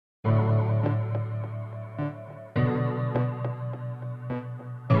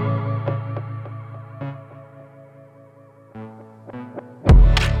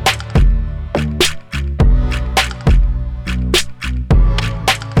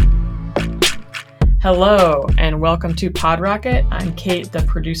Hello, and welcome to PodRocket. I'm Kate, the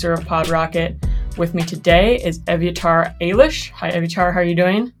producer of PodRocket. With me today is Evyatar Ailish. Hi, Evyatar. How are you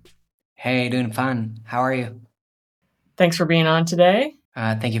doing? Hey, doing fun. How are you? Thanks for being on today.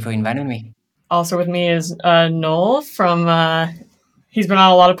 Thank you for inviting me. Also with me is Noel from. He's been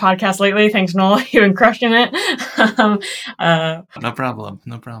on a lot of podcasts lately. Thanks, Noel. You've been crushing it. um, No problem.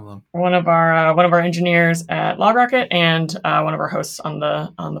 No problem. one of our engineers at LogRocket and one of our hosts on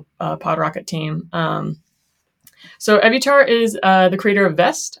the PodRocket team. So Evyatar is the creator of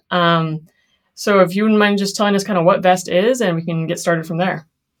Vest. So if you wouldn't mind just telling us kind of what Vest is, and we can get started from there.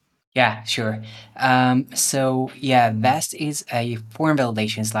 Yeah, sure. Vest is a form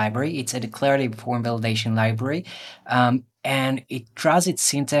validations library. It's a declarative form validation library. And it draws its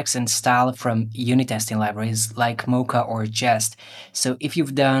syntax and style from unit testing libraries like Mocha or Jest. So if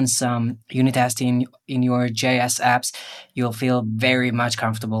you've done some unit testing in your JS apps, you'll feel very much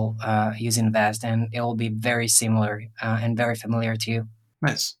comfortable using Vest, and it will be very similar and very familiar to you.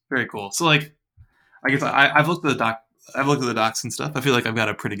 Nice. Very cool. So, like, I guess I've looked at the doc. I've looked at the docs and stuff. I feel like I've got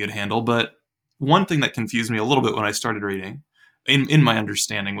a pretty good handle. But one thing that confused me a little bit when I started reading, in my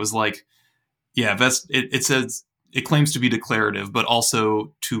understanding, was like, yeah, Vest. It says it claims to be declarative, but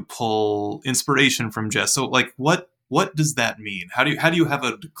also to pull inspiration from Jest. So, like, what does that mean? How do you have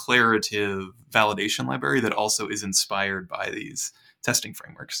a declarative validation library that also is inspired by these testing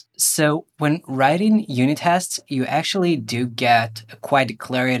frameworks? So when writing unit tests, you actually do get quite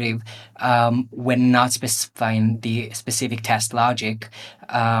declarative when not specifying the specific test logic,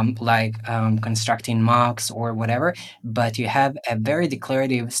 constructing mocks or whatever. But you have a very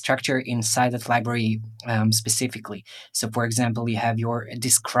declarative structure inside that library specifically. So, for example, you have your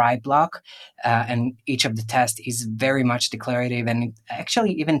describe block, and each of the tests is very much declarative, and it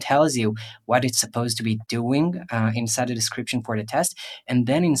actually even tells you what it's supposed to be doing inside the description for the test. And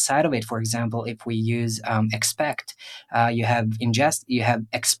then inside of it, for example, if we use expect, you have ingest, you have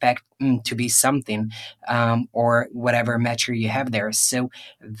expect to be something, or whatever metric you have there. So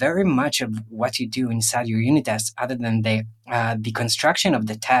very much of what you do inside your unit test, other than the construction of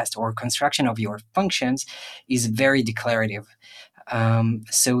the test or construction of your functions, is very declarative.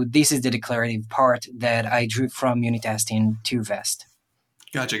 So this is the declarative part that I drew from unit testing to Vest.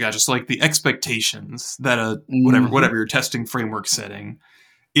 Gotcha. So, like, the expectations that Mhm. whatever your testing framework setting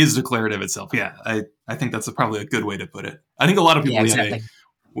is declarative itself. Yeah, I think that's probably a good way to put it. I think a lot of Yeah, people, yeah, they exactly.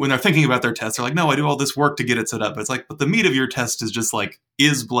 when they're thinking about their tests, they're like, no, I do all this work to get it set up. But it's like, but the meat of your test is just like,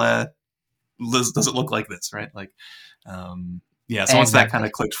 is blah, does it look like this, right? Like, yeah. So once that kind of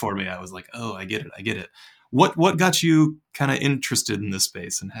Exactly. clicked for me, I was like, oh, I get it. What got you kind of interested in this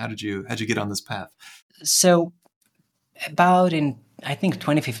space, and how'd you get on this path? So about in I think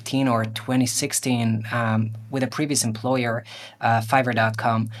 2015 or 2016, with a previous employer,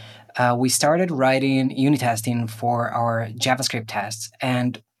 Fiverr.com, we started writing unit testing for our JavaScript tests,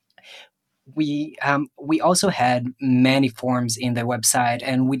 and we also had many forms in the website,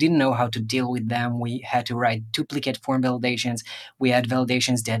 and we didn't know how to deal with them. We had to write duplicate form validations. We had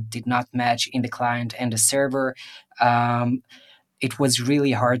validations that did not match in the client and the server. Um, it was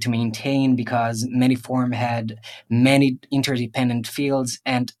really hard to maintain because many form had many interdependent fields.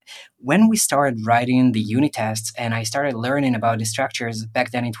 And when we started writing the unit tests and I started learning about the structures,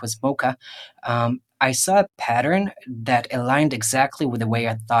 back then it was Mocha, I saw a pattern that aligned exactly with the way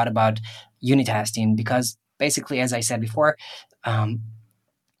I thought about unit testing. Because basically, as I said before, um,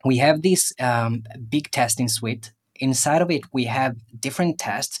 we have this big testing suite. Inside of it, we have different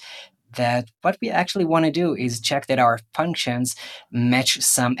tests that what we actually want to do is check that our functions match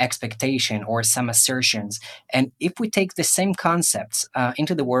some expectation or some assertions. And if we take the same concepts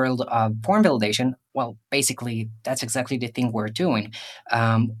into the world of form validation, well, basically, that's exactly the thing we're doing.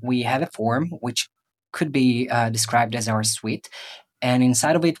 We have a form which could be described as our suite, and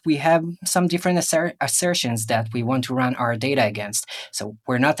inside of it, we have some different assertions that we want to run our data against. So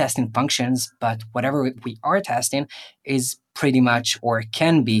we're not testing functions, but whatever we are testing is pretty much or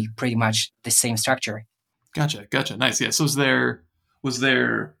can be pretty much the same structure. Gotcha. Nice. Yeah. So was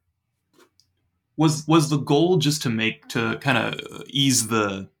there was the goal just to make to kind of ease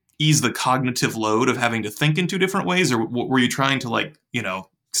the cognitive load of having to think in two different ways, or were you trying to, like,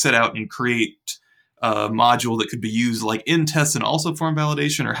 set out and create a module that could be used like in tests and also form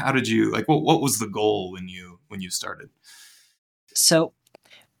validation, or how did you, like, what was the goal when you started? So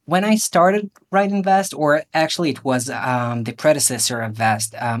when I started writing Vest, or actually it was the predecessor of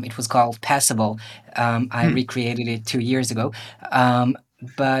Vest, it was called Passable. I Hmm. recreated it 2 years ago.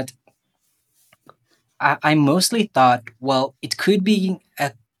 But I mostly thought, well, it could be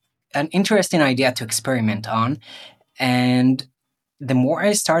an interesting idea to experiment on. And the more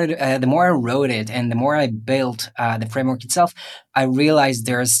I started, the more I wrote it, and the more I built the framework itself, I realized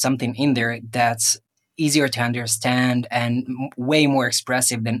there's something in there that's easier to understand and way more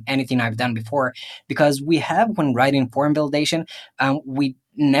expressive than anything I've done before. Because we have, when writing form validation, we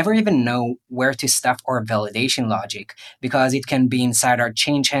never even know where to stuff our validation logic, because it can be inside our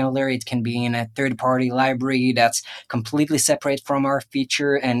change handler, it can be in a third party library that's completely separate from our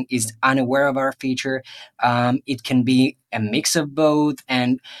feature and is unaware of our feature. It can be a mix of both,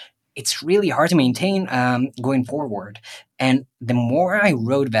 and it's really hard to maintain going forward. And the more I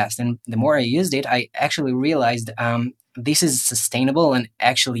wrote Vest and the more I used it, I actually realized this is sustainable and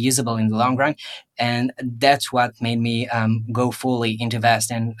actually usable in the long run. And that's what made me go fully into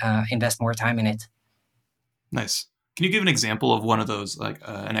Vest and invest more time in it. Nice. Can you give an example of one of those, like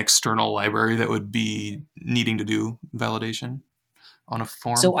an external library that would be needing to do validation on a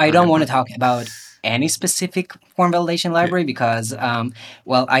form So I or an don't want to endpoint? talk about any specific form validation Yeah. library because,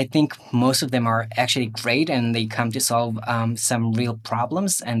 well, I think most of them are actually great and they come to solve some real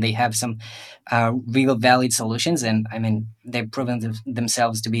problems and they have some real valid solutions. And I mean, they've proven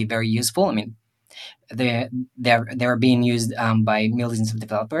themselves to be very useful. I mean, they they're being used by millions of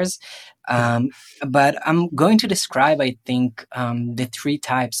developers. Yeah. Um, but I'm going to describe, I think, the three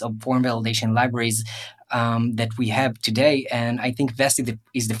types of form validation libraries that we have today, and I think Vest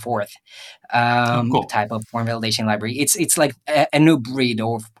is the fourth Oh, cool. type of form validation library. It's like a new breed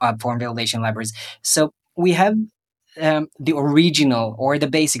of form validation libraries. So we have the original or the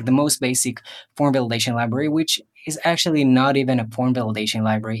basic, the most basic form validation library, which is actually not even a form validation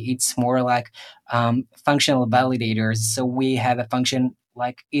library. It's more like functional validators. So we have a function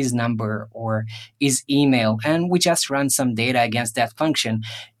like is number or is email, and we just run some data against that function.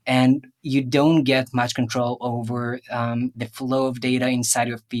 And you don't get much control over the flow of data inside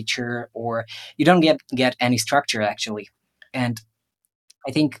your feature, or you don't get any structure actually. And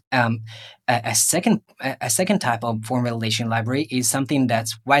I think a second type of form validation library is something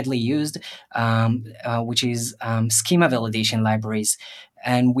that's widely used, which is schema validation libraries,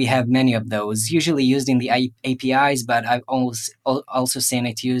 and we have many of those, usually used in the APIs, but I've also seen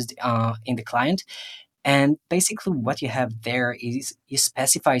it used in the client. And basically, what you have there is you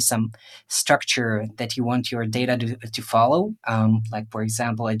specify some structure that you want your data to follow, like, for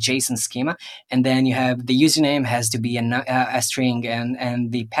example, a JSON schema. And then you have the username has to be a string,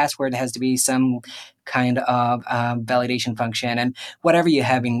 and the password has to be some kind of validation function, and whatever you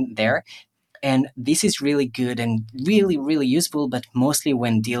have in there. And this is really good and really, really useful, but mostly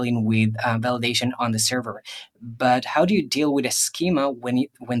when dealing with validation on the server. But how do you deal with a schema when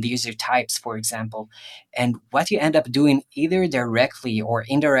the user types, for example? And what you end up doing either directly or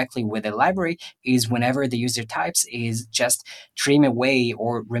indirectly with the library is whenever the user types is just trim away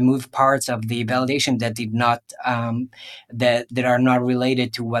or remove parts of the validation that did not that are not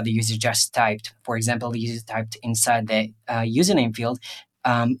related to what the user just typed. For example, the user typed inside the username field.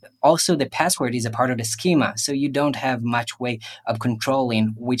 Also, the password is a part of the schema, so you don't have much way of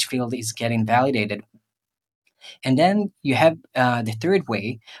controlling which field is getting validated. And then you have the third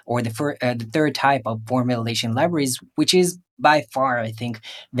way, or the third type of form validation libraries, which is by far, I think,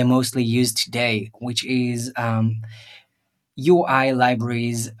 the mostly used today, which is UI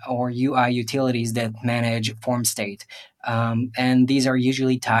libraries or UI utilities that manage form state. And these are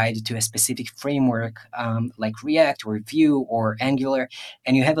usually tied to a specific framework like React or Vue or Angular.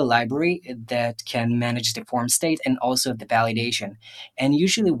 And you have a library that can manage the form state and also the validation. And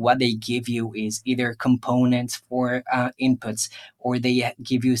usually, what they give you is either components for inputs, or they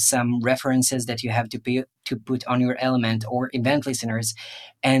give you some references that you have to put on your element, or event listeners.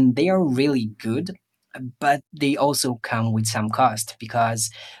 And they are really good, but they also come with some cost because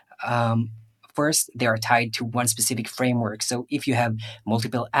um, first they are tied to one specific framework. So if you have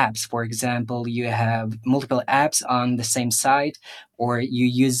multiple apps, for example, you have multiple apps on the same site, or you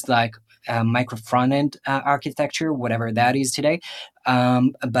use like micro front end architecture, whatever that is today,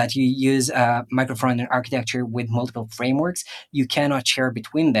 but you use micro front end architecture with multiple frameworks, you cannot share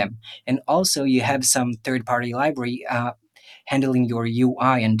between them. And also you have some third party library handling your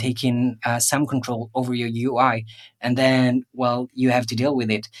UI and taking some control over your UI, and then, well, you have to deal with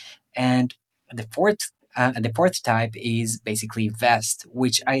it. And the fourth type is basically Vest,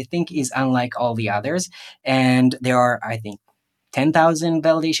 which I think is unlike all the others. And there are, I think, 10,000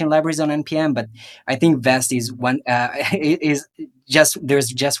 validation libraries on npm, but I think Vest is one is just there's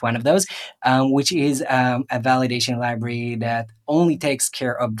just one of those, which is a validation library that only takes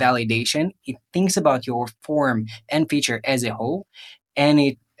care of validation. It thinks about your form and feature as a whole, and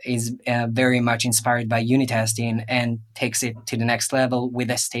it is very much inspired by unit testing and takes it to the next level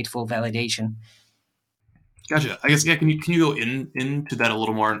with a stateful validation. Gotcha. I guess, yeah. Can you go into that a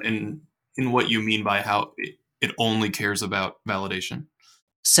little more in what you mean by how it only cares about validation?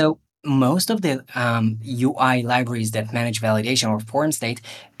 So most of the UI libraries that manage validation or form state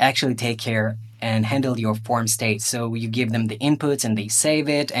actually take care and handle your form state. So you give them the inputs and they save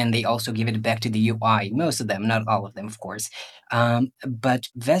it, and they also give it back to the UI. Most of them, not all of them, of course. But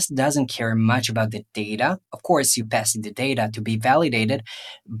Vest doesn't care much about the data. Of course, you pass it the data to be validated,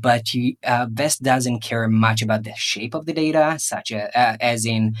 but Vest doesn't care much about the shape of the data, such as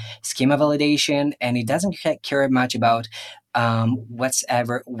in schema validation, and it doesn't care much about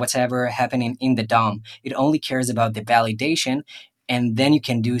whatever happening in the DOM. It only cares about the validation, and then you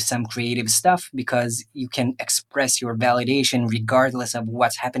can do some creative stuff because you can express your validation regardless of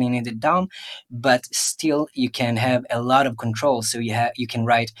what's happening in the DOM, but still you can have a lot of control. So you can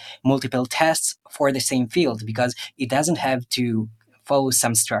write multiple tests for the same field because it doesn't have to follow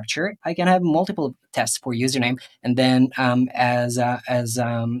some structure. I can have multiple tests for username, and then as a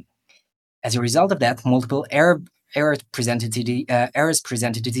result of that, multiple errors presented to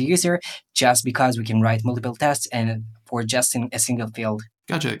the user just because we can write multiple tests and for just in a single field.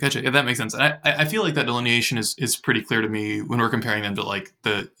 Gotcha, gotcha. Yeah, that makes sense. And I feel like that delineation is pretty clear to me when we're comparing them to like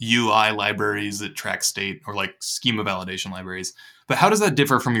the UI libraries that track state or like schema validation libraries. But how does that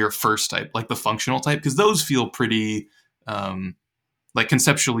differ from your first type, like the functional type? Because those feel pretty like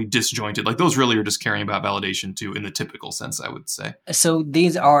conceptually disjointed. Like those really are just caring about validation too, in the typical sense, I would say. So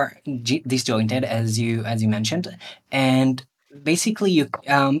these are disjointed, as you mentioned, and basically you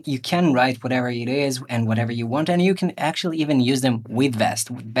can write whatever it is and whatever you want, and you can actually even use them with Vest.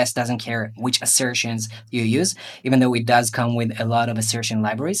 Vest doesn't care which assertions you use, even though it does come with a lot of assertion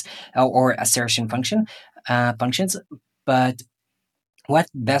libraries or assertion functions, but what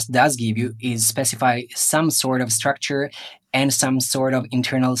Vest does give you is specify some sort of structure and some sort of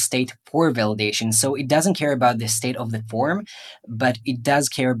internal state for validation. So it doesn't care about the state of the form, but it does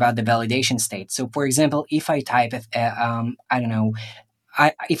care about the validation state. So for example, if I type, I don't know,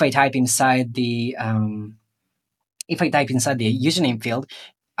 if I type inside the username field,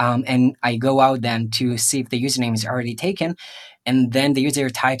 and I go out then to see if the username is already taken, and then the user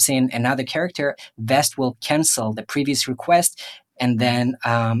types in another character, Vest will cancel the previous request and then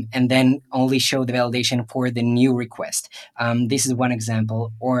only show the validation for the new request. This is one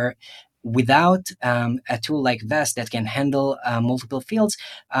example. Or without a tool like Vest that can handle multiple fields,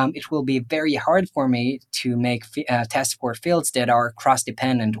 it will be very hard for me to make tests for fields that are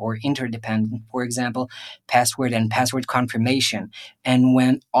cross-dependent or interdependent. For example, password and password confirmation. And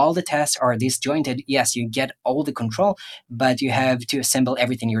when all the tests are disjointed, yes, you get all the control, but you have to assemble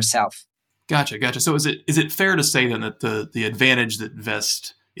everything yourself. Gotcha. So is it fair to say then that the advantage that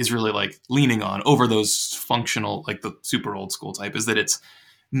Vest is really like leaning on over those functional, like the super old school type, is that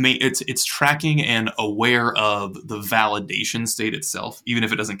it's tracking and aware of the validation state itself, even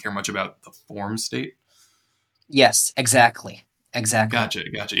if it doesn't care much about the form state? Yes, exactly. Gotcha.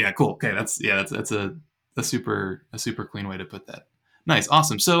 Yeah, cool. Okay, that's a super clean way to put that. Nice,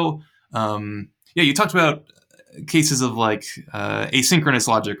 awesome. So, yeah, you talked about cases of like asynchronous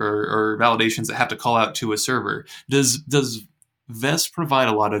logic or validations that have to call out to a server. Does Vest provide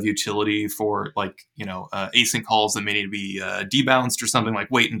a lot of utility for like async calls that may need to be debounced or something, like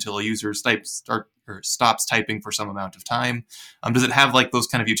wait until a user stops typing for some amount of time? Does it have like those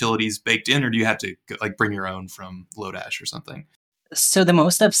kind of utilities baked in, or do you have to like bring your own from Lodash or something? So the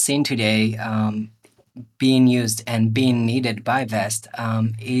most I've seen today being used and being needed by Vest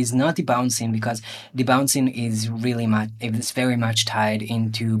is not debouncing, because debouncing is very much tied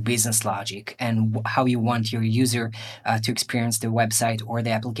into business logic and how you want your user to experience the website or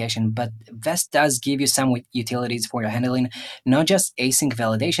the application. But Vest does give you some utilities for handling not just async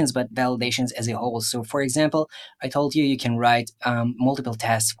validations, but validations as a whole. So for example, I told you can write multiple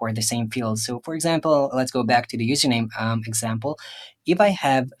tests for the same field. So for example, let's go back to the username example. If I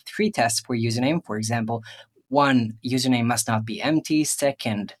have 3 tests for username, for example, one, username must not be empty.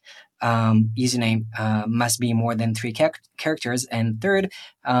 Second, username must be more than 3 characters. And third,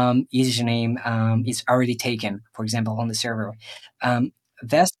 username is already taken, for example, on the server.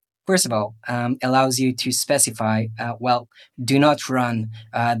 Vest, first of all, allows you to specify, do not run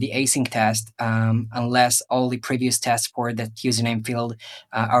the async test unless all the previous tests for that username field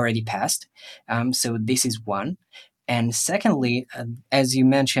already passed. So this is one. And secondly, as you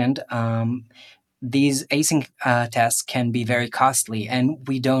mentioned, these async tests can be very costly, and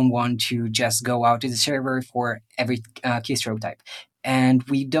we don't want to just go out to the server for every keystroke type. And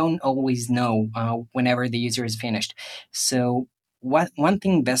we don't always know whenever the user is finished. So one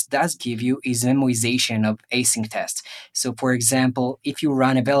thing Best does give you is memoization of async tests. So, for example, if you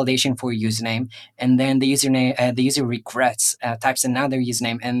run a validation for a username and then the user regrets, types another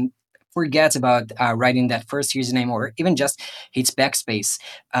username and forgets about writing that first username, or even just hits backspace.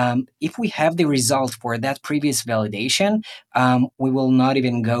 If we have the result for that previous validation, we will not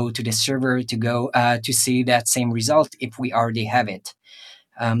even go to the server to go to see that same result if we already have it.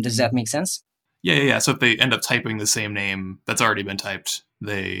 Does that make sense? Yeah. So if they end up typing the same name that's already been typed,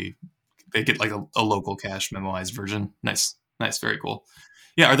 they get like a local cache memoized version. Nice, very cool.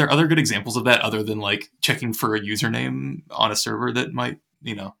 Yeah, are there other good examples of that other than like checking for a username on a server that might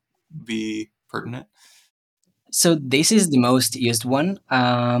be pertinent? So this is the most used one,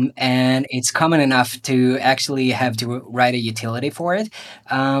 and it's common enough to actually have to write a utility for it.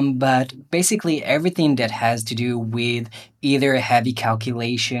 But basically, everything that has to do with either heavy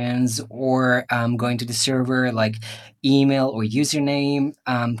calculations or going to the server, like email or username,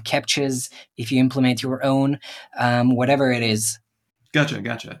 captchas, if you implement your own, whatever it is.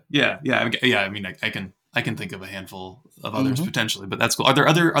 Gotcha. Yeah. I mean, I can think of a handful of others Mhm. potentially, but that's cool. Are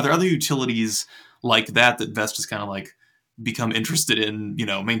there other utilities like that Vest has kind of like become interested in,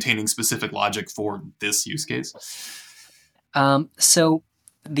 maintaining specific logic for this use case? So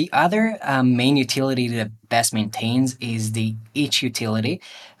the other main utility that Best maintains is the each utility,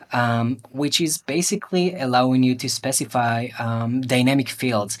 which is basically allowing you to specify dynamic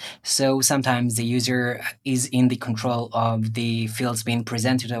fields. So sometimes the user is in the control of the fields being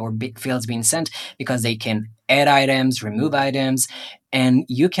presented or fields being sent because they can add items, remove items, and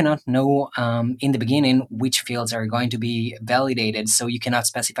you cannot know in the beginning which fields are going to be validated. So you cannot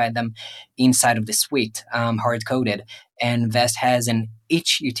specify them inside of the suite, hard coded. And Vest has an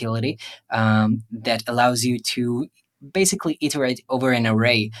each utility that allows you to basically iterate over an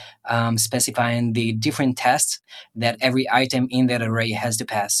array, specifying the different tests that every item in that array has to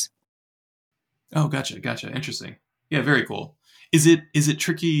pass. Oh, gotcha. Interesting. Yeah, very cool. Is it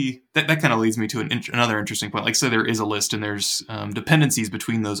tricky? That kind of leads me to another interesting point. Like, so there is a list and there's dependencies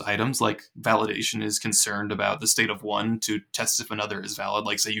between those items. Like, validation is concerned about the state of one to test if another is valid.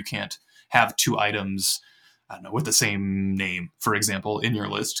 Like, say you can't have two items, I don't know, with the same name, for example, in your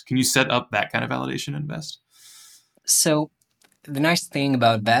list. Can you set up that kind of validation in Best? So the nice thing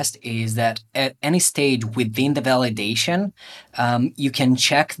about Best is that at any stage within the validation, you can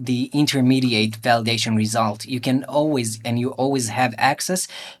check the intermediate validation result. You always have access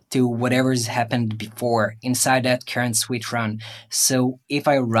to whatever's happened before inside that current switch run. So if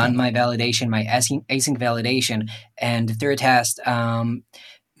I run my validation, my async validation, and the third test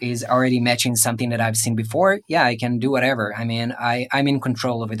is already matching something that I've seen before, yeah, I can do whatever. I mean, I'm in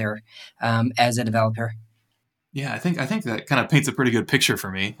control over there as a developer. Yeah, I think that kind of paints a pretty good picture for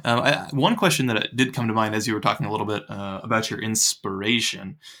me. One question that did come to mind as you were talking a little bit about your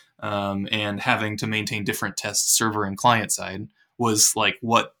inspiration and having to maintain different tests, server and client side, was like,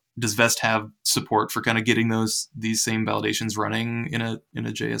 what does Vest have support for kind of getting these same validations running in a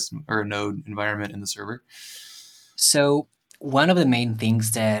JS or a Node environment in the server? So one of the main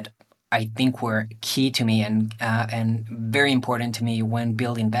things that I think were key to me and very important to me when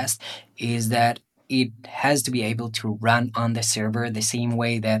building Best is that it has to be able to run on the server the same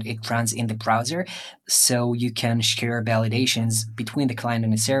way that it runs in the browser, so you can share validations between the client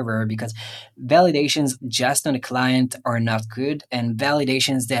and the server. Because validations just on the client are not good, and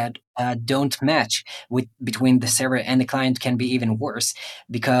validations that don't match with between the server and the client can be even worse,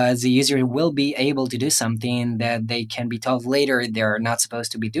 because the user will be able to do something that they can be told later they're not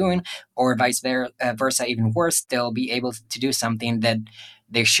supposed to be doing, or versa, even worse, they'll be able to do something that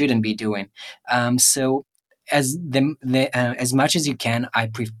they shouldn't be doing. So as much as you can, I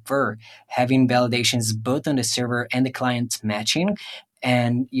prefer having validations both on the server and the client matching,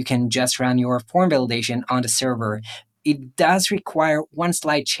 and you can just run your form validation on the server. It does require one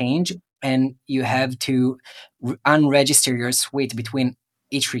slight change, and you have to unregister your suite between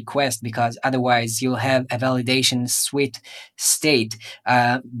each request, because otherwise you'll have a validation suite state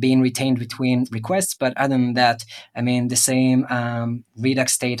being retained between requests. But other than that, I mean, the same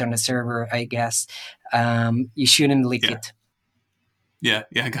Redux state on the server, I guess. You shouldn't leak Yeah, it.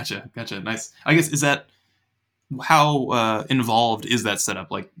 yeah. Gotcha. Nice. I guess, is that how involved is that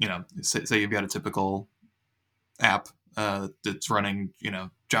setup? Like, say you've got a typical app that's running,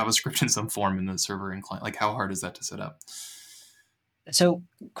 JavaScript in some form in the server and client. Like, how hard is that to set up? So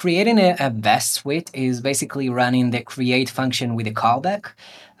creating a Vest suite is basically running the create function with a callback.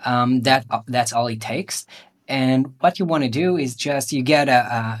 That's all it takes. And what you want to do is just you get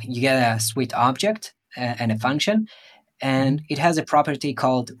a suite object and a function, and it has a property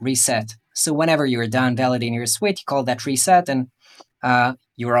called reset. So whenever you're done validating your suite, you call that reset, and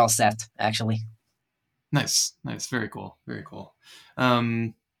you're all set, actually. Nice, nice, very cool, very cool.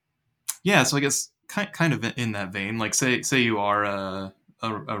 Yeah, so I guess kind of in that vein, like say you are a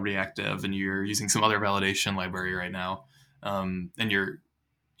React dev and you're using some other validation library right now, and you're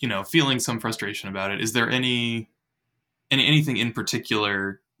feeling some frustration about it. Is there anything in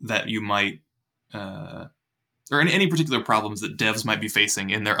particular that you might or any particular problems that devs might be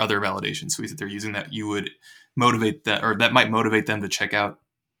facing in their other validation suites that they're using that you would motivate that or that might motivate them to check out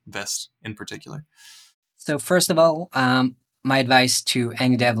Vest in particular? So first of all, my advice to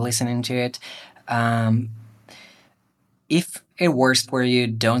any dev listening to it, um, if it works for you,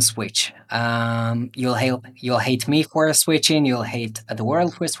 don't switch. You'll hate me for switching. You'll hate the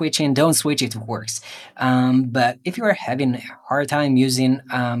world for switching. Don't switch if it works. But if you are having a hard time using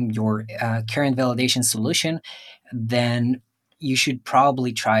your current validation solution, then you should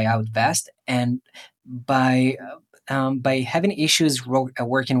probably try out Vest. And by having issues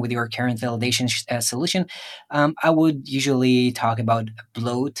working with your current validation solution, I would usually talk about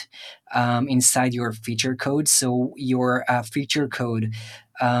bloat inside your feature code. So your feature code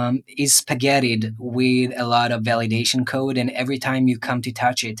is spaghettied with a lot of validation code, and every time you come to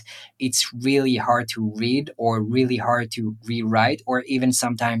touch it, it's really hard to read or really hard to rewrite, or even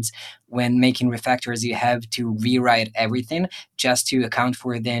sometimes when making refactors, you have to rewrite everything just to account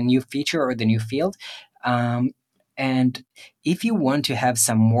for the new feature or the new field. Um, and if you want to have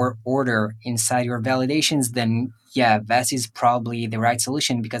some more order inside your validations, then yeah, VAS is probably the right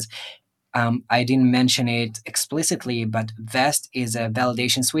solution because I didn't mention it explicitly, but VEST is a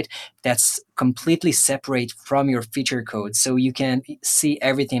validation suite that's completely separate from your feature code. So you can see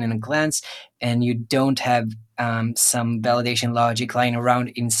everything in a glance and you don't have some validation logic lying around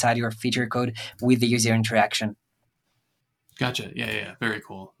inside your feature code with the user interaction. Gotcha. Yeah. Very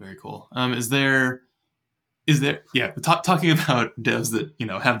cool. Very cool. Is there talking about devs that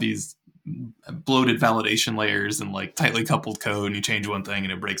have these bloated validation layers and like tightly coupled code and you change one thing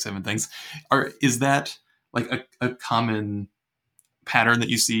and it breaks seven things, is that like a common pattern that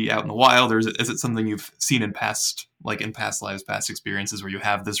you see out in the wild, or is it something you've seen in past lives, past experiences where you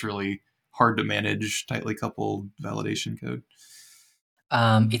have this really hard to manage tightly coupled validation code?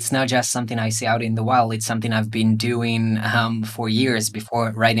 It's not just something I see out in the wild. It's something I've been doing for years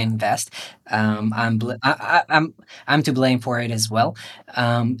before writing Vest. I'm to blame for it as well.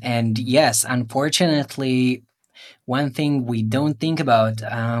 And yes, unfortunately, one thing we don't think about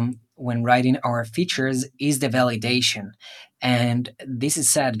when writing our features is the validation. And this is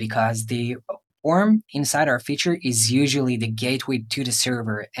sad because the form inside our feature is usually the gateway to the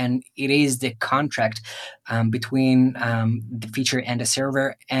server, and it is the contract between the feature and the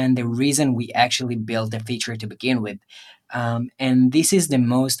server, and the reason we actually built the feature to begin with. And this is the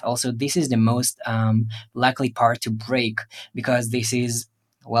most likely part to break because this is,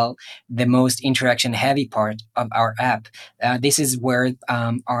 well, the most interaction heavy part of our app. This is where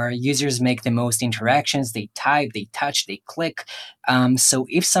our users make the most interactions. They type, they touch, they click. So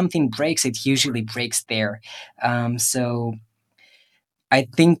if something breaks, it usually breaks there. So I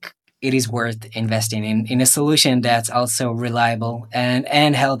think it is worth investing in a solution that's also reliable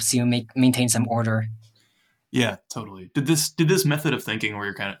and helps you maintain some order. Yeah, totally. Did this method of thinking where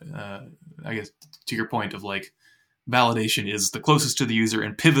you're kind of I guess to your point of like validation is the closest to the user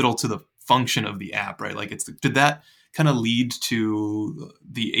and pivotal to the function of the app, right? Like did that kind of lead to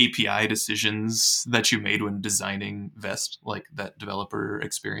the API decisions that you made when designing Vest, like that developer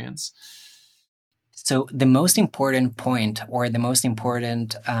experience? So the most important point or the most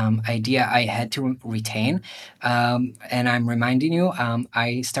important idea I had to retain, and I'm reminding you,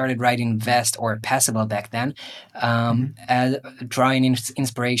 I started writing Vest or Passable back then, drawing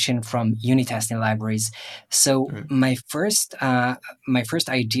inspiration from unit testing libraries. So Right. my first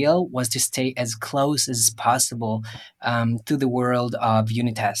ideal was to stay as close as possible to the world of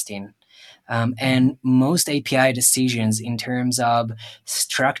unit testing. And most API decisions in terms of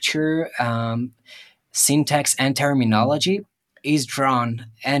structure, syntax, and terminology is drawn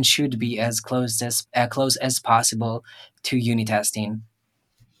and should be as close as possible to unit testing.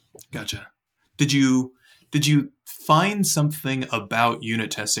 Gotcha. Did you find something about unit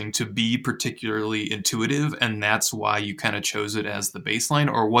testing to be particularly intuitive, and that's why you kind of chose it as the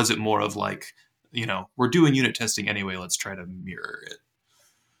baseline, or was it more of like, we're doing unit testing anyway, let's try to mirror it?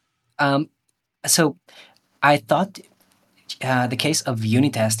 Um, so I thought the case of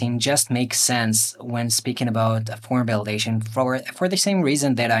unit testing just makes sense when speaking about form validation for the same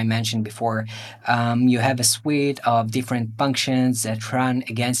reason that I mentioned before. You have a suite of different functions that run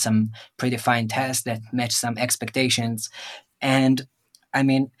against some predefined tests that match some expectations. And I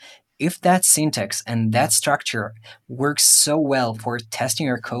mean, if that syntax and that structure works so well for testing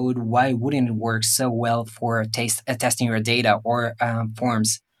your code, why wouldn't it work so well for testing your data or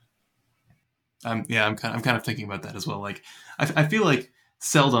forms? I'm kind of thinking about that as well. Like, I feel like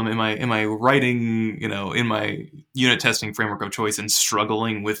seldom am I writing, in my unit testing framework of choice and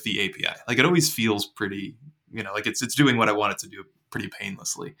struggling with the API. Like, it always feels pretty, like it's doing what I want it to do pretty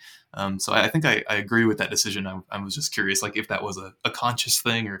painlessly. So I think I agree with that decision. I was just curious, like, if that was a conscious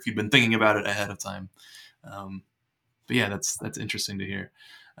thing or if you'd been thinking about it ahead of time. Um, but yeah, that's interesting to hear.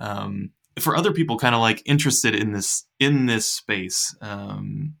 For other people, kind of like interested in this space.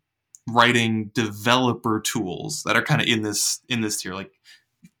 Writing developer tools that are kind of in this tier, like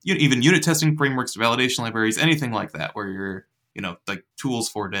even unit testing frameworks, validation libraries, anything like that, where you're like tools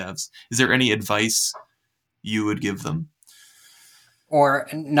for devs. Is there any advice you would give them? Or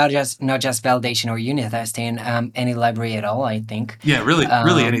not just validation or unit testing, any library at all, I think. Yeah, really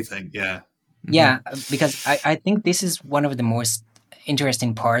Um, anything. Yeah. Hmm. yeah, because I think this is one of the most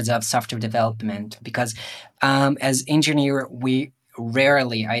interesting parts of software development, because as engineer we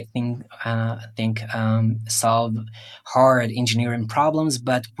rarely, I think, solve hard engineering problems,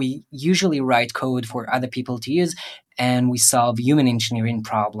 but we usually write code for other people to use, and we solve human engineering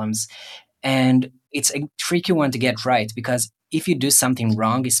problems. And it's a tricky one to get right, because if you do something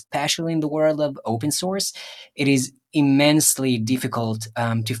wrong, especially in the world of open source, it is immensely difficult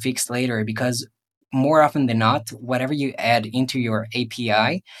to fix later, because more often than not, whatever you add into your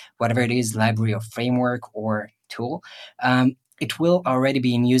API, whatever it is, library or framework or tool, it will already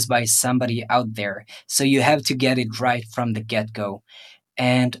be in use by somebody out there. So you have to get it right from the get go.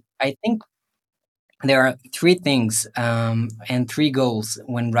 And I think there are three things and three goals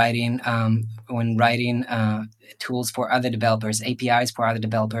when writing tools for other developers, APIs for other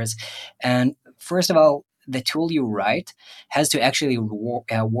developers. And first of all, the tool you write has to actually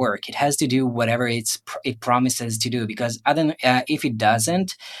work. It has to do whatever it promises to do. Because if it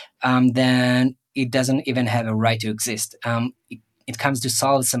doesn't, then it doesn't even have a right to exist. It comes to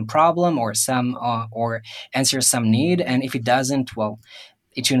solve some problem or answer some need, and if it doesn't, well,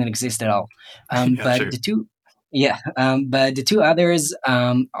 it shouldn't exist at all. Yeah, But sure. but the two others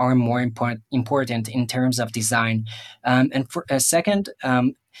are more important in terms of design. And for a second,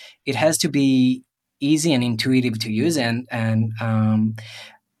 it has to be easy and intuitive to use, and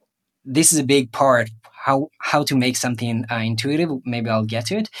this is a big part. How to make something intuitive? Maybe I'll get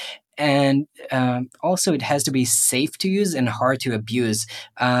to it. And also, it has to be safe to use and hard to abuse.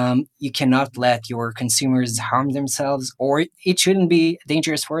 You cannot let your consumers harm themselves, or it shouldn't be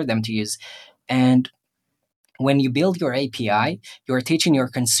dangerous for them to use. And when you build your API, you're teaching your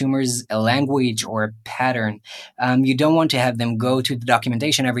consumers a language or a pattern. You don't want to have them go to the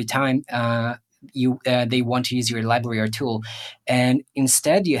documentation every time they want to use your library or tool, and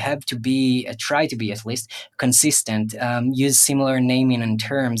instead you have to try to be at least consistent. Use similar naming and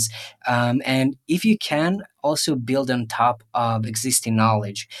terms, and if you can, also build on top of existing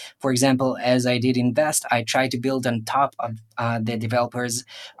knowledge. For example, as I did in Vest, I tried to build on top of the developers'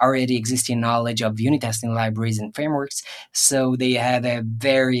 already existing knowledge of unit testing libraries and frameworks, so they have a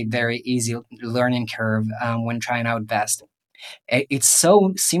very, very easy learning curve when trying out Vest. It's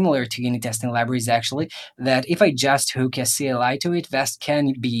so similar to unit testing libraries, actually, that if I just hook a CLI to it, Vest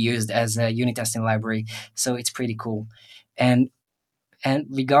can be used as a unit testing library. So it's pretty cool. And and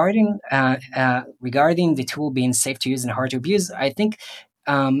regarding the tool being safe to use and hard to abuse, I think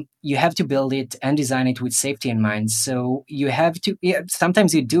you have to build it and design it with safety in mind. So you have to. Yeah,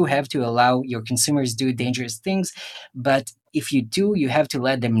 sometimes you do have to allow your consumers do dangerous things, but if you do, you have to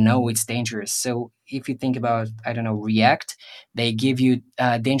let them know it's dangerous. So if you think about, I don't know, React, they give you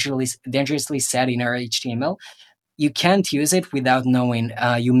dangerously set inner HTML. You can't use it without knowing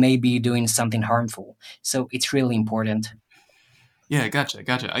you may be doing something harmful. So it's really important. Yeah, gotcha.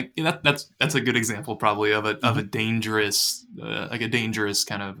 That's a good example, probably, of a Mhm. dangerous, like a dangerous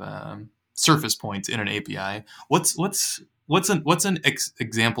kind of surface point in an API. What's an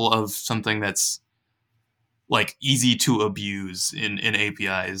example of something that's like easy to abuse in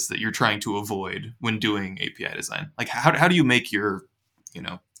APIs that you're trying to avoid when doing API design? Like, how do you make your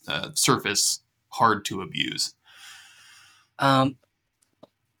surface hard to abuse? Um,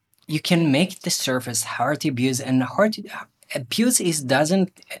 you can make the surface hard to abuse, and hard to abuse is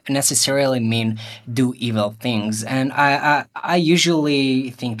doesn't necessarily mean do evil things. And I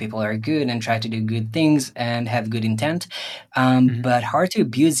usually think people are good and try to do good things and have good intent. Hmm. But hard to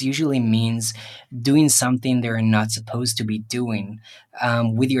abuse usually means doing something they're not supposed to be doing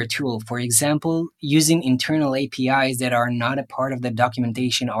with your tool. For example, using internal APIs that are not a part of the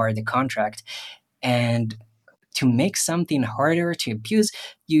documentation or the contract. And to make something harder to abuse,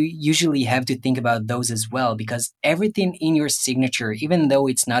 you usually have to think about those as well, because everything in your signature, even though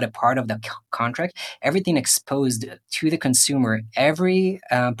it's not a part of the contract, everything exposed to the consumer, every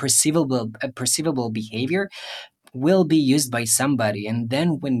perceivable behavior will be used by somebody. And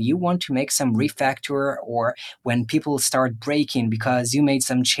then when you want to make some refactor, or when people start breaking because you made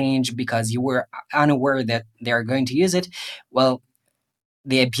some change because you were unaware that they are going to use it, well,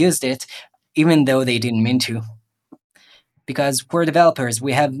 they abused it even though they didn't mean to. Because we're developers,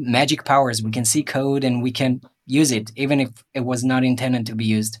 we have magic powers. We can see code and we can use it even if it was not intended to be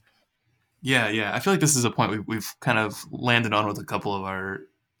used. Yeah, yeah. I feel like this is a point we've kind of landed on with a couple of our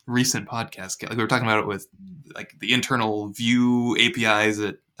recent podcasts. Like we were talking about it with like the internal Vue APIs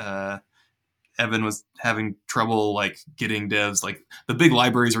that Evan was having trouble like getting devs. Like the big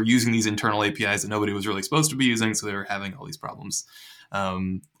libraries were using these internal APIs that nobody was really supposed to be using, so they were having all these problems.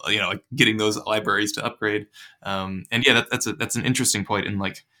 Like getting those libraries to upgrade. And yeah, that's an interesting point. And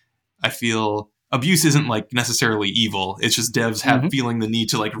like, I feel abuse isn't like necessarily evil. It's just devs have feeling the need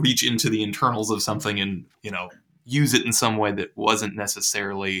to like reach into the internals of something and, use it in some way that wasn't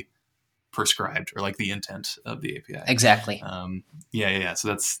necessarily prescribed or like the intent of the API. Exactly. Yeah. So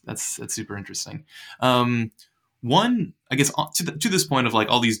that's super interesting. One, I guess, to this point of like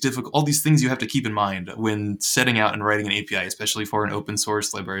all these things you have to keep in mind when setting out and writing an API, especially for an open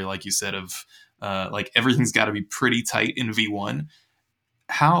source library, like you said, of like everything's got to be pretty tight in V1.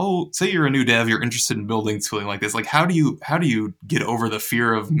 Say you're a new dev, you're interested in building tooling like this, like how do you get over the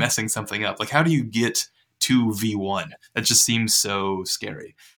fear of messing something up? Like how do you get to V1? That just seems so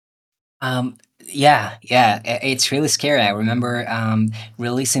scary. Yeah, it's really scary. I remember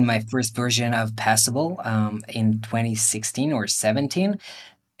releasing my first version of Passable in 2016 or 17,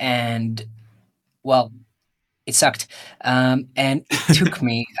 and well, it sucked. And it took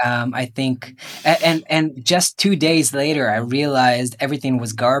me, I think, and just 2 days later, I realized everything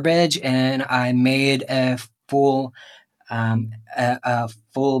was garbage, and I made a full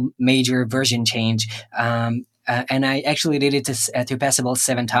major version change. And I actually did it to Passable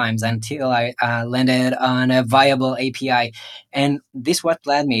 7 times until I landed on a viable API. And this what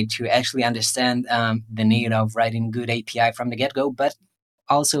led me to actually understand the need of writing good API from the get-go, but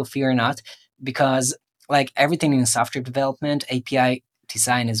also fear not, because like everything in software development, API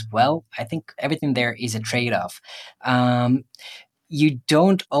design as well, I think everything there is a trade-off. You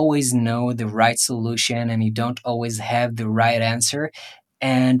don't always know the right solution and you don't always have the right answer.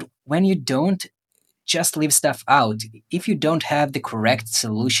 And when you don't, just leave stuff out. If you don't have the correct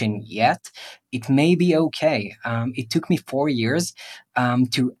solution yet, it may be okay. It took me 4 years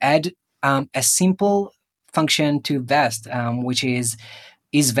to add a simple function to Vest, which is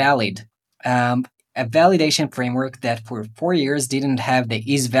valid. A validation framework that for 4 years didn't have the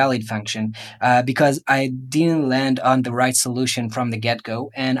is valid function because I didn't land on the right solution from the get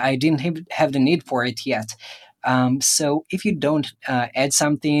go and I didn't have the need for it yet. So if you don't add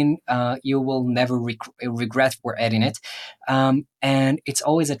something, you will never regret for adding it. And it's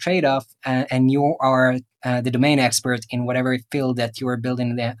always a trade off, and you are the domain expert in whatever field that you are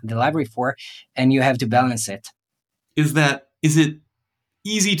building the library for, and you have to balance it. Is it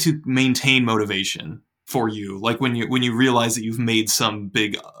easy to maintain motivation for you, like when you realize that you've made some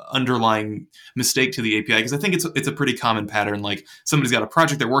big underlying mistake to the API? Because I think it's a pretty common pattern. Like somebody's got a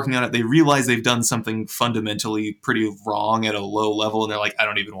project, they're working on it, they realize they've done something fundamentally pretty wrong at a low level, and they're like, I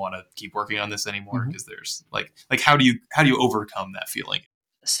don't even want to keep working on this anymore because there's like how do you overcome that feeling?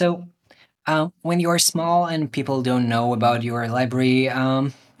 So when you're small and people don't know about your library,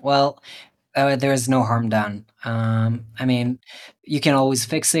 well, there's no harm done. I mean, you can always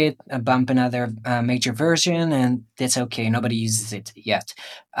fix it, bump another major version, and that's okay. Nobody uses it yet.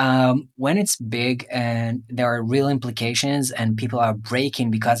 When it's big and there are real implications and people are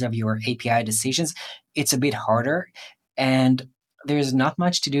breaking because of your API decisions, it's a bit harder. And there's not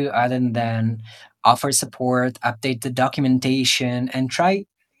much to do other than offer support, update the documentation, and try.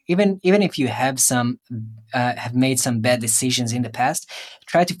 Even if you have made some bad decisions in the past,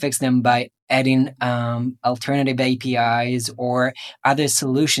 try to fix them by adding alternative APIs or other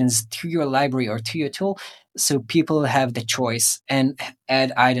solutions to your library or to your tool, so people have the choice, and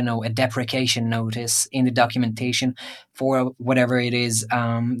add, I don't know, a deprecation notice in the documentation for whatever it is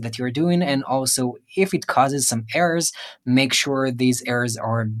that you're doing. And also, if it causes some errors, make sure these errors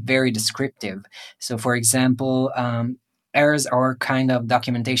are very descriptive. So for example, errors are kind of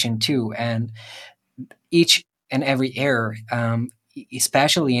documentation too, and each and every error,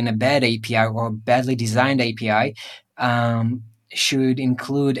 especially in a bad API or badly designed API, should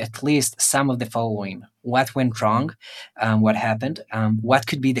include at least some of the following: what went wrong, what happened, what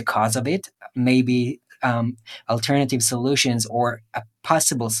could be the cause of it, maybe alternative solutions or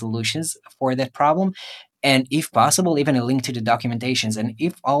possible solutions for that problem. And if possible, even a link to the documentations. And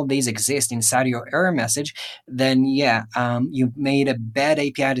if all these exist inside your error message, then yeah, you made a bad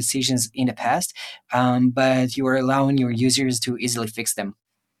API decisions in the past, but you are allowing your users to easily fix them.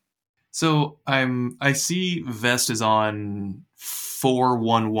 So I see Vest is on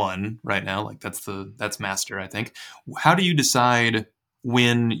 4.1.1 right now. Like that's master, I think. How do you decide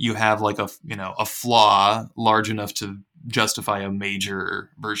when you have like a flaw large enough to justify a major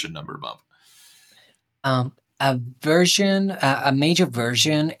version number bump? A major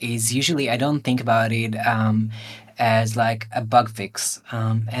version is usually, I don't think about it as like a bug fix,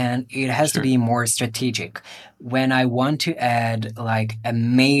 and it has to Sure. be more strategic. When I want to add like a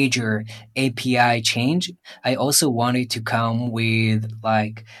major API change, I also want it to come with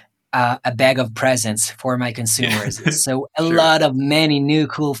like a bag of presents for my consumers. Yeah. So a Sure. lot of many new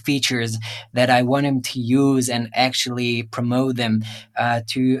cool features that I want them to use and actually promote them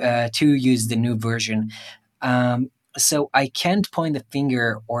to use the new version. Um, so I can't point the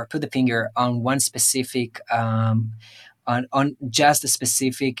finger or put the finger on one specific on just a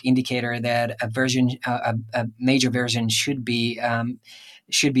specific indicator that a version a major version should be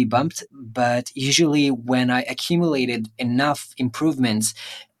bumped. But usually when I accumulated enough improvements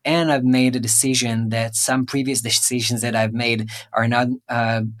and I've made a decision that some previous decisions that I've made are not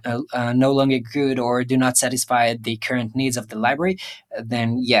no longer good or do not satisfy the current needs of the library,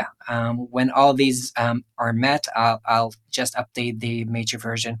 then yeah, when all these are met, I'll just update the major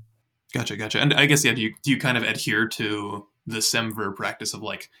version. Gotcha. And I guess, yeah, do you kind of adhere to the semver practice of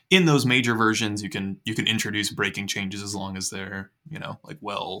like in those major versions you can introduce breaking changes as long as they're, like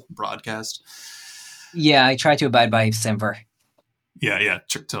well broadcast? Yeah, I try to abide by Semver. Yeah,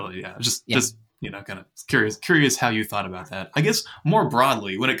 totally. Yeah, just Yeah. kind of curious how you thought about that. I guess more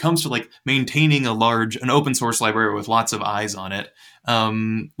broadly, when it comes to like maintaining an open source library with lots of eyes on it,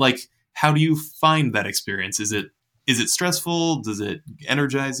 like how do you find that experience? Is it stressful? Does it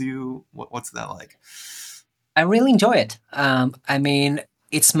energize you? What's that like? I really enjoy it. I mean,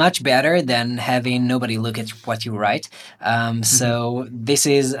 it's much better than having nobody look at what you write. Hmm. So this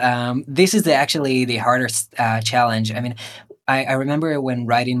is actually the hardest challenge. I mean, I remember when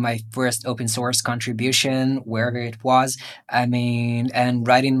writing my first open source contribution, wherever it was. I mean, and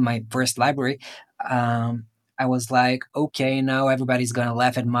writing my first library. Um, I was like, okay, now everybody's gonna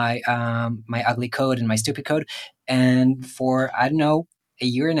laugh at my ugly code and my stupid code. And for I don't know a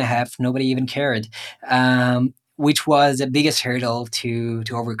year and a half, nobody even cared. Which was the biggest hurdle to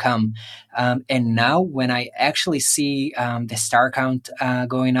overcome. And now, when I actually see the star count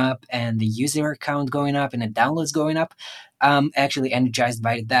going up and the user count going up and the downloads going up, I'm actually energized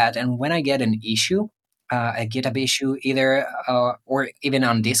by that. And when I get an issue, a GitHub issue, either or even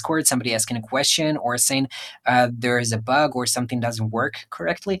on Discord, somebody asking a question or saying there is a bug or something doesn't work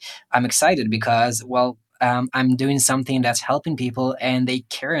correctly, I'm excited because, well, I'm doing something that's helping people and they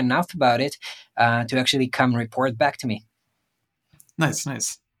care enough about it to actually come report back to me.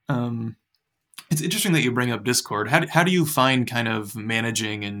 Nice. Um, it's interesting that you bring up Discord. How do you find kind of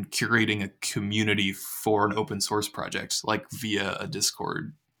managing and curating a community for an open source project, like via a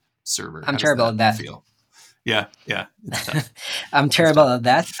Discord server? I'm How does terrible that at that. feel? Yeah, it's tough. I'm It's terrible tough.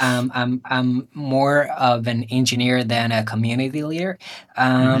 at that. I'm more of an engineer than a community leader.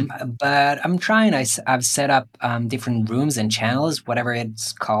 Hmm. But I'm trying. I've set up different rooms and channels, whatever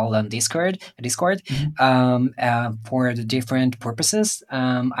it's called on Discord, Hmm. for the different purposes.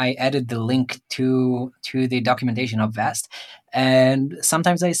 I added the link to the documentation of Vast, and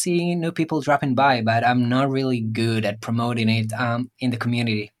sometimes I see new people dropping by, but I'm not really good at promoting it in the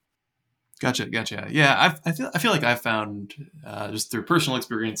community. Gotcha. Yeah, I feel like I've found just through personal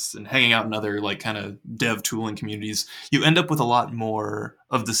experience and hanging out in other like kind of dev tooling communities, you end up with a lot more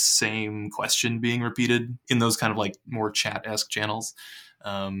of the same question being repeated in those kind of like more chat-esque channels.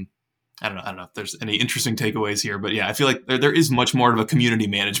 Um, I don't know if there's any interesting takeaways here, but yeah, I feel like there is much more of a community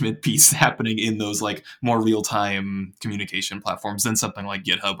management piece happening in those like more real time communication platforms than something like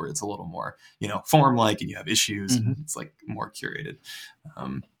GitHub, where it's a little more form like, and you have issues and Mhm. it's like more curated.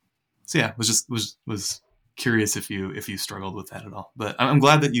 Um, so yeah, was curious if you struggled with that at all. But I'm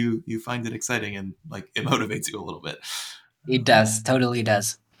glad that you find it exciting and like it motivates you a little bit. It Um, does, totally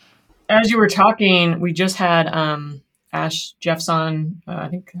does. As you were talking, we just had Ash Jeffs on. I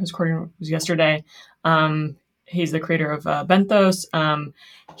think his recording was yesterday. He's the creator of Benthos.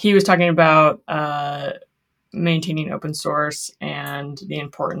 He was talking about maintaining open source and the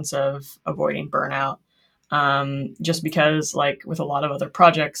importance of avoiding burnout. Just because, like with a lot of other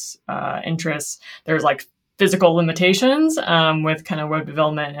projects, interests, there's like physical limitations with kind of web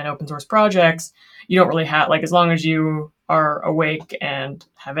development and open source projects. You don't really have, like, as long as you are awake and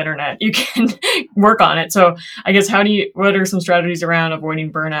have internet, you can work on it. So I guess what are some strategies around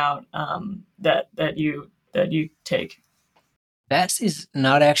avoiding burnout that you take? Vest is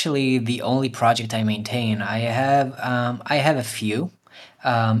not actually the only project I maintain. I have a few,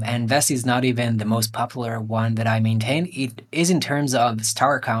 and Vest is not even the most popular one that I maintain. It is in terms of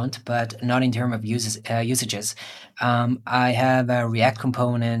star count, but not in terms of usages. I have a React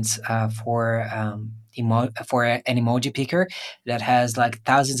components for an emoji picker that has like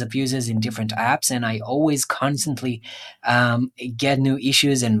thousands of users in different apps, and I always constantly get new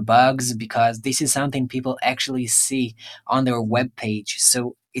issues and bugs because this is something people actually see on their web page.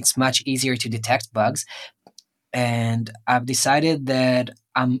 So it's much easier to detect bugs. And I've decided that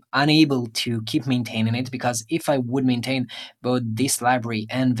I'm unable to keep maintaining it because if I would maintain both this library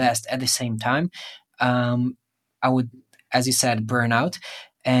and Vest at the same time, I would, as you said, burn out.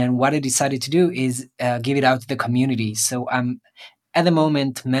 And what I decided to do is give it out to the community. So I'm at the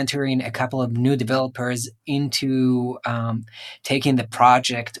moment mentoring a couple of new developers into taking the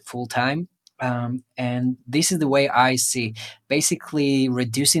project full time. And this is the way I see basically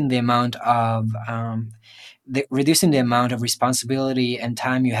reducing the amount of responsibility and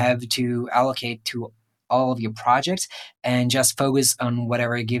time you have to allocate to all of your projects and just focus on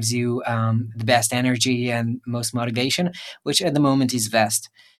whatever gives you the best energy and most motivation, which at the moment is Vest.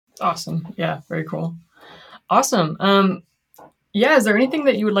 Awesome. Yeah, very cool. Awesome. Yeah, is there anything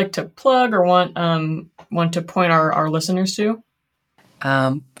that you would like to plug or want to point our listeners to?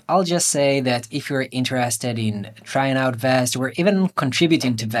 I'll just say that if you're interested in trying out Vest or even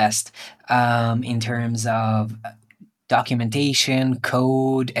contributing to Vest in terms of documentation,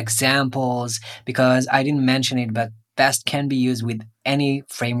 code, examples, because I didn't mention it, but Vest can be used with any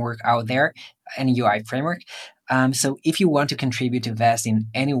framework out there, any UI framework. So if you want to contribute to Vest in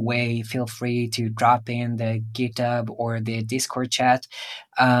any way, feel free to drop in the GitHub or the Discord chat.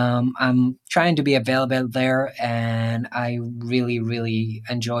 I'm trying to be available there, and I really, really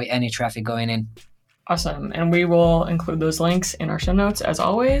enjoy any traffic going in. Awesome. And we will include those links in our show notes as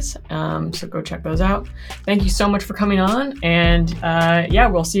always. So go check those out. Thank you so much for coming on. And yeah,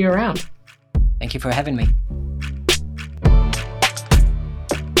 we'll see you around. Thank you for having me.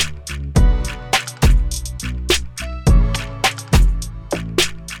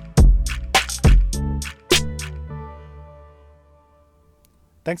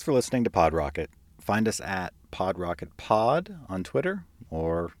 Thanks for listening to PodRocket. Find us at PodRocketPod on Twitter,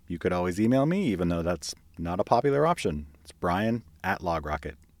 or you could always email me, even though that's not a popular option. It's Brian at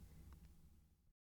LogRocket.